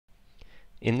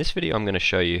In this video I'm going to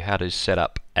show you how to set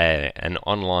up an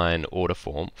online order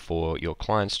form for your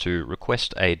clients to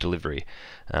request a delivery.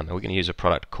 And we're going to use a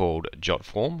product called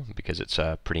Jotform because it's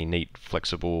a pretty neat,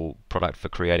 flexible product for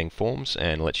creating forms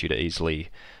and lets you to easily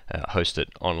host it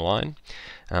online.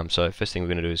 So first thing we're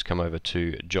going to do is come over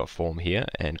to Jotform here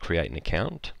and create an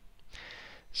account.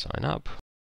 Sign up.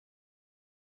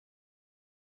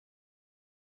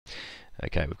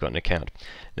 Okay, we've got an account.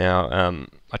 Now,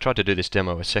 I tried to do this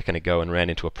demo a second ago and ran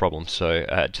into a problem, so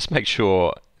just make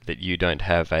sure that you don't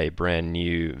have a brand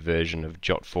new version of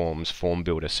Jotform's form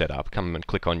builder set up. Come and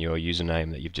click on your username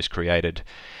that you've just created,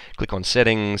 click on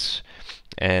settings,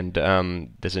 and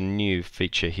there's a new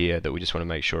feature here that we just want to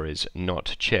make sure is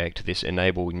not checked, this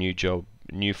enable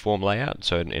new form layout.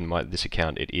 So in this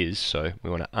account it is, so we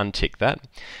want to untick that.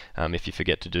 If you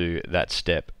forget to do that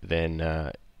step,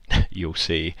 then you'll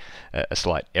see a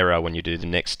slight error when you do the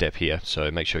next step here,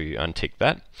 so make sure you untick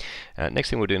that. Next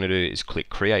thing we're going to do is click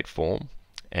create form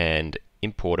and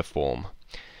import a form,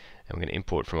 and we're going to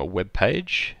import from a web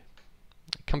page.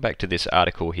 Come back to this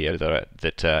article here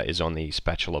that is on the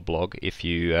Spatula blog. If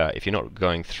you're not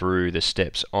going through the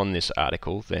steps on this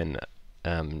article, then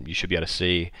you should be able to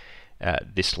see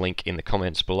this link in the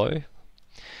comments below.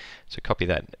 So copy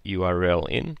that URL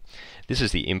in. This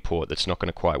is the import that's not going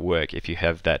to quite work if you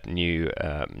have that new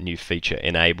feature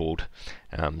enabled.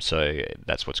 So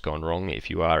that's what's gone wrong if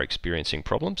you are experiencing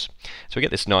problems. So we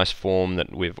get this nice form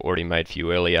that we've already made for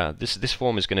you earlier. This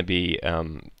form is going to be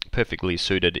perfectly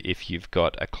suited if you've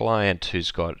got a client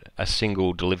who's got a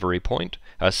single delivery point,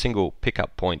 a single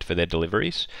pickup point for their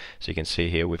deliveries. So you can see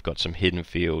here we've got some hidden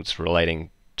fields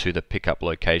relating to the pickup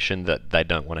location that they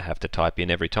don't want to have to type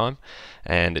in every time,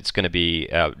 and it's going to be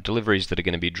deliveries that are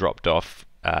going to be dropped off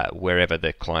wherever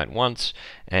the client wants,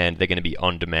 and they're going to be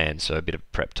on demand, so a bit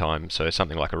of prep time. So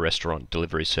something like a restaurant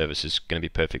delivery service is going to be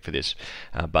perfect for this,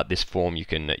 but this form you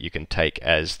can take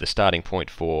as the starting point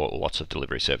for lots of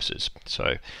delivery services.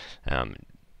 So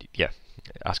yeah,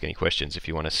 ask any questions if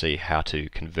you want to see how to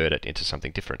convert it into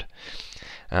something different.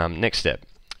 Next step.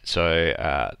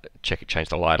 So change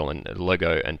the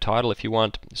logo and title if you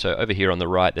want. So over here on the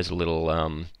right there's a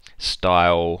little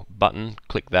style button.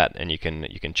 Click that and you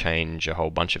can change a whole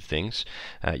bunch of things.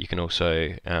 You can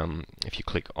also, if you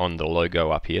click on the logo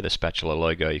up here, the Spatula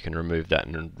logo, you can remove that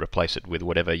and replace it with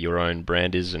whatever your own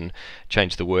brand is and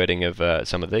change the wording of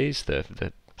some of these,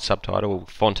 the subtitle,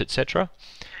 font, etc.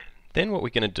 Then what we're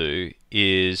going to do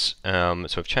is, so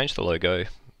we've changed the logo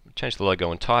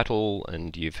and title,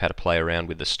 and you've had to play around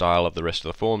with the style of the rest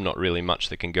of the form. Not really much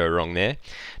that can go wrong there.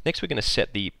 Next we're going to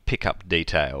set the pickup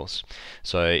details.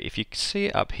 So if you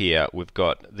see up here, we've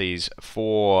got these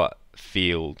 4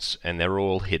 fields and they're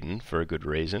all hidden for a good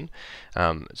reason.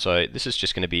 So this is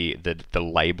just going to be the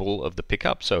label of the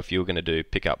pickup. So if you were going to do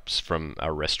pickups from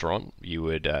a restaurant, you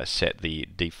would set the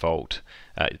default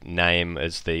name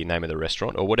as the name of the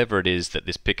restaurant, or whatever it is that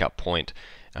this pickup point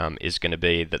is going to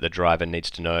be that the driver needs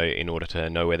to know in order to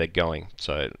know where they're going.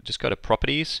 So just go to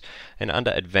properties, and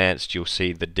under advanced you'll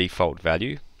see the default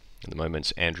value. At the moment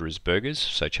it's Andrew's Burgers,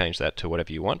 so change that to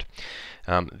whatever you want.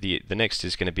 The next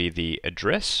is going to be the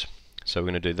address. So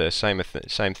we're going to do the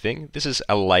same thing. This is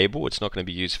a label, it's not going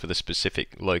to be used for the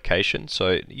specific location,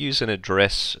 so use an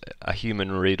address, a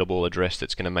human readable address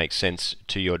that's going to make sense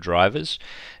to your drivers.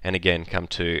 And again, come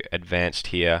to advanced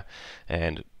here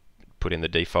and put in the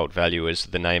default value as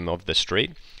the name of the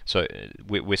street. So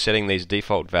we're setting these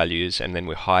default values and then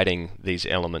we're hiding these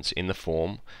elements in the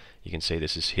form. You can see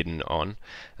this is hidden on,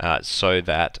 so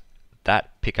that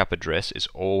pickup address is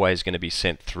always going to be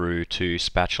sent through to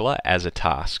Spatula as a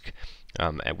task,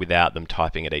 and without them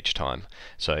typing it each time.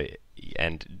 So,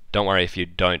 and don't worry if you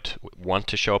don't want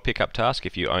to show a pickup task.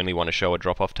 If you only want to show a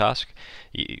drop-off task,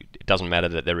 it doesn't matter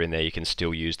that they're in there, you can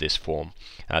still use this form.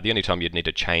 The only time you'd need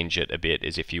to change it a bit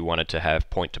is if you wanted to have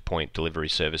point-to-point delivery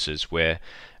services where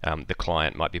the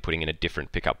client might be putting in a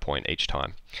different pickup point each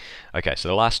time. Okay, so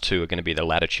the last 2 are going to be the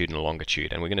latitude and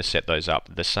longitude, and we're going to set those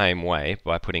up the same way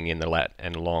by putting in the lat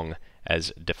and long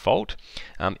as default.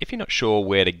 If you're not sure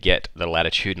where to get the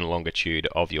latitude and longitude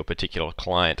of your particular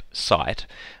client site,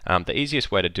 the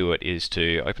easiest way to do it is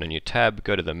to open a new tab,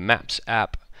 go to the Maps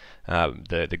app,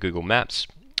 the Google Maps,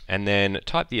 and then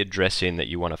type the address in that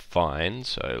you want to find.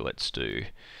 So let's do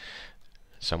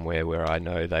somewhere where I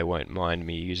know they won't mind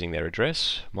me using their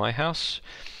address, my house,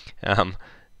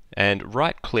 and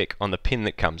right click on the pin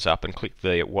that comes up and click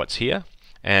the what's here.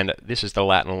 And this is the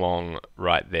lat and long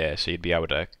right there, so you'd be able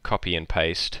to copy and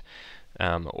paste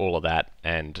all of that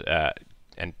and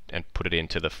put it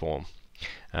into the form.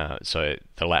 So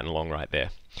the lat and long right there.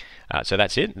 So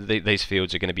that's it. These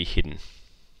fields are going to be hidden.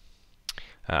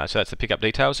 So that's the pickup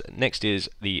details. Next is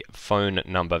the phone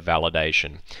number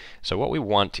validation. So what we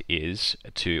want is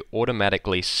to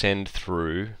automatically send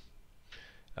through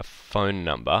a phone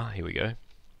number. Here we go.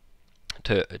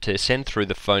 To send through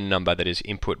the phone number that is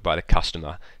input by the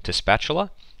customer to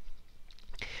Spatula,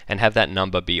 and have that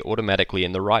number be automatically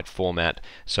in the right format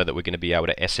so that we're going to be able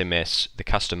to SMS the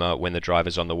customer when the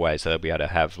driver's on the way, so they'll be able to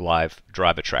have live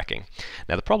driver tracking.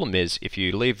 Now the problem is, if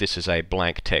you leave this as a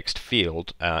blank text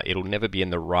field, it'll never be in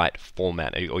the right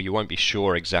format, or you won't be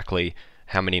sure exactly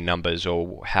how many numbers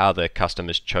or how the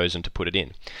customer's chosen to put it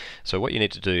in. So what you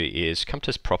need to do is come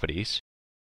to Properties.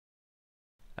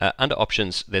 Under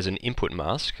Options, there's an input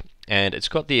mask, and it's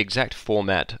got the exact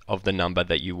format of the number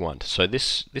that you want. So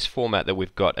this format that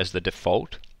we've got as the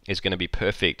default is going to be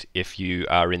perfect if you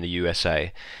are in the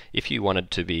USA. If you wanted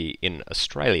to be in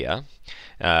Australia,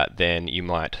 then you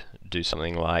might do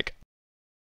something like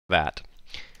that.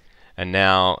 And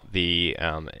now the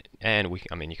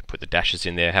I mean, you can put the dashes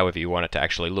in there however you want it to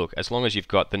actually look, as long as you've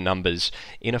got the numbers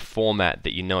in a format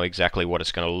that you know exactly what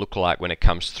it's going to look like when it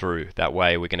comes through. That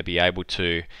way we're going to be able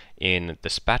to, in the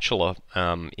Spatula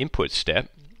input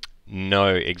step,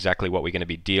 know exactly what we're going to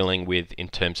be dealing with in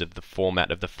terms of the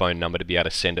format of the phone number to be able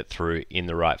to send it through in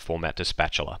the right format to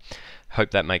Spatula.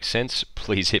 Hope that makes sense.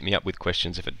 Please hit me up with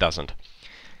questions if it doesn't.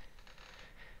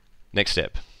 Next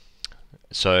step.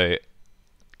 So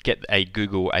get a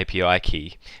Google API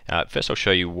key. First I'll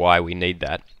show you why we need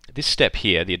that. This step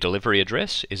here, the delivery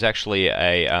address, is actually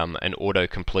an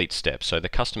autocomplete step. So the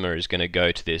customer is going to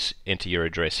go to this, enter your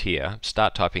address here,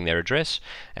 start typing their address,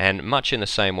 and much in the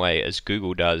same way as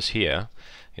Google does here,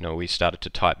 you know, we started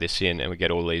to type this in and we get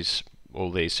all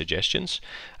these suggestions.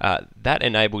 That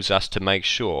enables us to make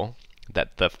sure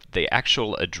that the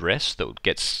actual address that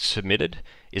gets submitted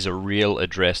is a real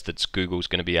address that Google's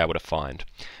going to be able to find.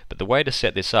 But the way to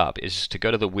set this up is to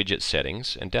go to the widget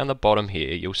settings, and down the bottom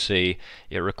here you'll see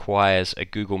it requires a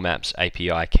Google Maps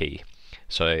API key.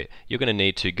 So you're going to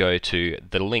need to go to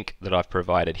the link that I've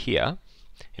provided here.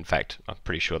 In fact, I'm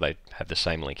pretty sure they have the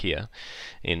same link here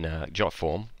in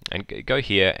Jotform, and go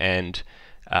here and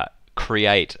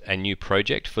create a new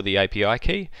project for the API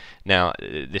key. Now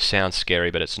this sounds scary,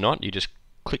 but it's not. You just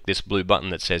click this blue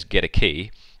button that says get a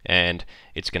key, and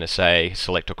it's going to say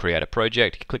select or create a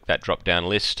project. You click that drop down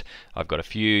list. I've got a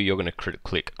few. You're going to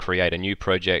click create a new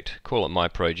project, call it my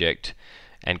project,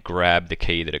 and grab the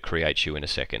key that it creates you in a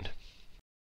second.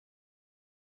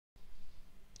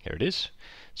 Here it is.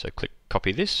 So click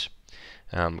copy this,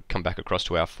 come back across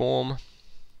to our form,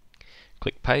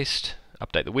 click paste,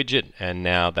 update the widget, and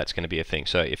now that's going to be a thing.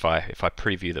 So if I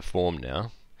preview the form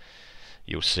now,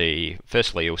 you'll see,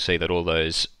 firstly you'll see that all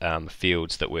those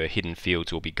fields that were hidden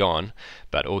fields will be gone,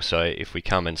 but also if we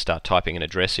come and start typing an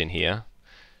address in here,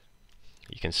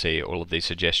 you can see all of these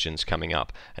suggestions coming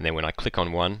up, and then when I click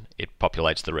on one, it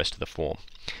populates the rest of the form.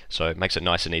 So it makes it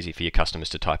nice and easy for your customers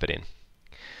to type it in.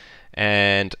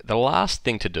 And the last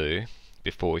thing to do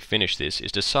before we finish this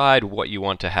is decide what you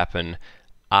want to happen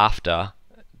after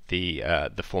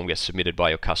the form gets submitted by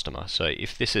your customer. So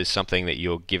if this is something that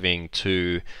you're giving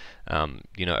to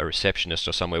you know, a receptionist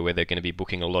or somewhere where they're going to be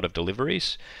booking a lot of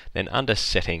deliveries, then under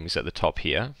settings at the top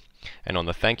here and on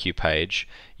the thank you page,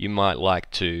 you might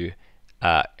like to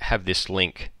have this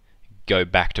link go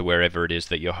back to wherever it is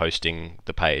that you're hosting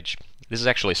the page. This is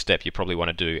actually a step you probably want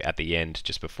to do at the end,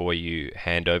 just before you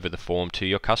hand over the form to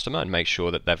your customer, and make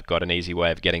sure that they've got an easy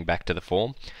way of getting back to the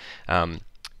form.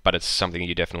 But it's something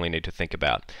you definitely need to think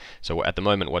about. So at the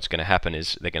moment what's going to happen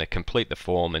is they're going to complete the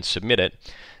form and submit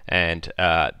it, and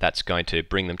that's going to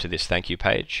bring them to this thank you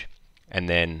page, and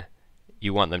then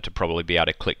you want them to probably be able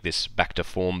to click this back to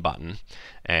form button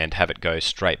and have it go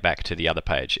straight back to the other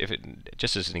page.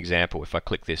 Just as an example, if I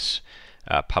click this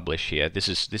publish here, this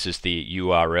is the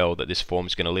URL that this form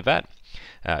is going to live at.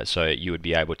 So you would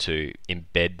be able to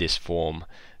embed this form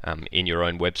in your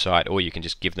own website, or you can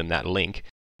just give them that link.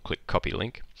 Click copy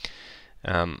link,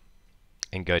 and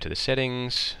go to the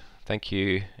settings, thank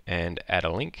you, and add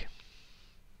a link.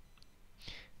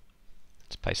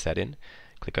 Let's paste that in,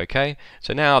 click OK.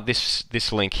 So now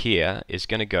this link here is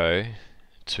going to go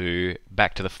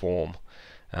back to the form,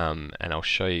 and I'll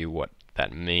show you what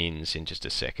that means in just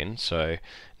a second. So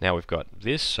now we've got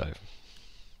this, so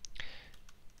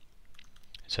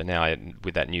now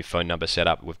with that new phone number set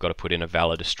up, we've got to put in a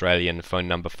valid Australian phone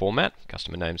number format.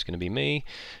 Customer name is going to be me.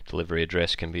 Delivery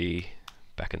address can be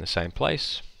back in the same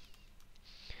place.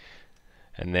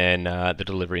 And then the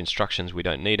delivery instructions, we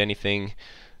don't need anything.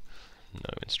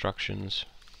 No instructions.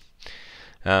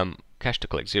 Cash to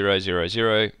collect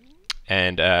 000.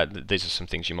 and these are some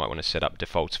things you might want to set up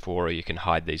defaults for, or you can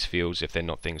hide these fields if they're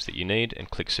not things that you need, and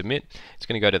click submit. It's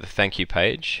going to go to the thank you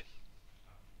page,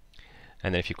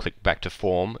 and then if you click back to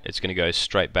form, it's going to go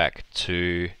straight back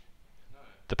to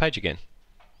the page again.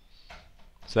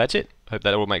 So that's it. Hope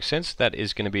that all makes sense. That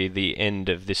is going to be the end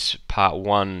of this part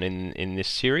 1 in this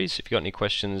series. If you've got any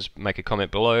questions, make a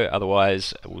comment below.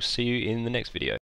 Otherwise, we'll see you in the next video.